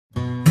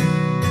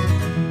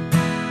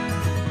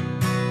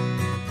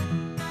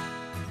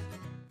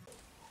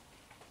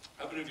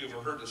many of you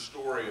have heard the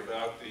story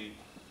about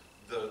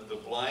the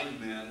blind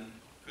men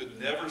who had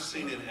never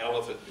seen an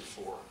elephant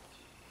before?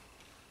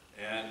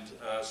 And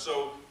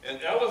so an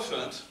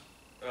elephant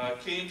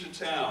came to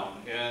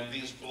town, and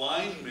these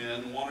blind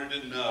men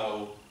wanted to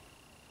know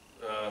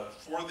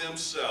for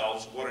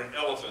themselves what an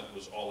elephant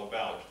was all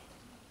about.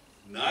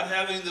 Not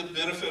having the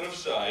benefit of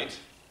sight,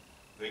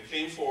 they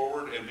came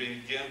forward and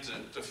began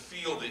to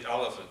feel the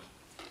elephant.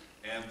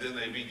 And then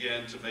they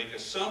began to make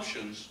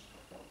assumptions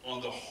on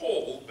the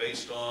whole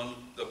based on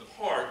the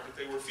part that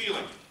they were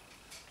feeling.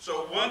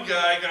 So one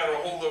guy got a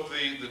hold of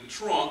the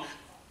trunk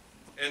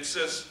and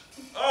says,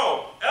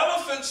 "Oh,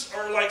 elephants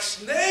are like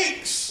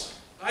snakes.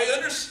 I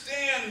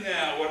understand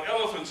now what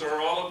elephants are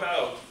all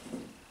about."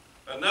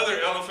 Another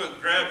elephant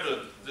grabbed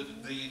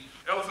the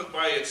elephant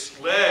by its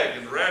leg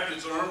and wrapped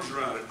its arms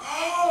around it.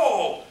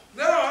 "Oh,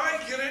 now I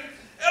get it.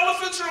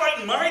 Elephants are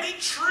like mighty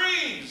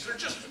trees. They're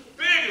just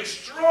big and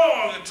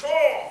strong and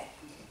tall."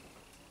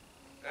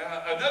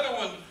 Another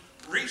one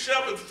reached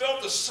up and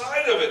felt the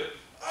side of it.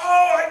 "Oh,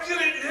 I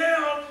get it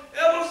now.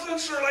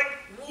 Elephants are like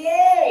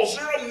walls.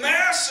 They're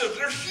massive.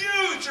 They're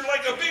huge. They're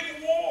like a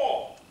big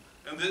wall."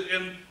 And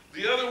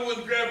the other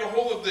one grabbed a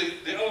hold of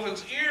the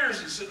elephant's ears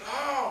and said,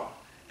 "Oh,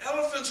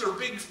 elephants are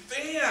big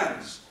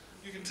fans.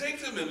 You can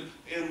take them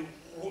and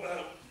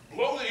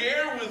blow the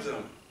air with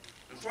them."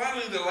 And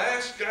finally, the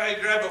last guy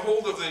grabbed a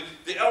hold of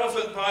the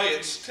elephant by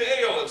its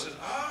tail and said,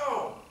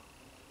 "Oh,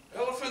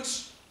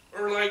 elephants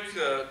are like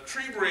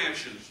tree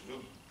branches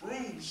with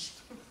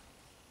brooms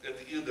at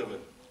the end of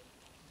it."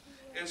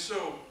 And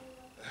so,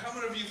 how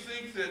many of you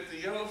think that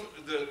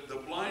the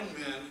blind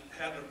men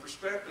had a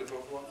perspective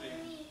of what the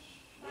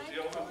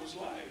elephant was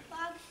like?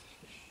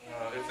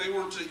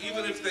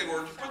 Even if they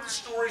were to put the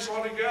stories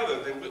all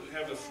together, they wouldn't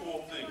have the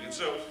full thing. And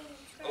so,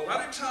 a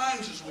lot of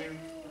times as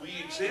we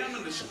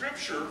examine the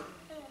Scripture,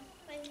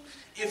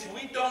 if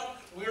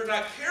we're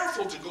not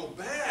careful to go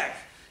back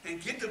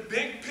and get the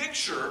big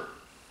picture,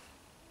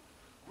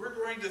 we're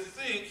going to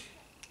think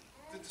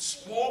that the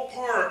small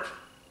part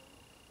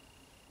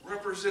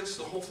represents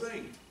the whole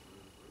thing.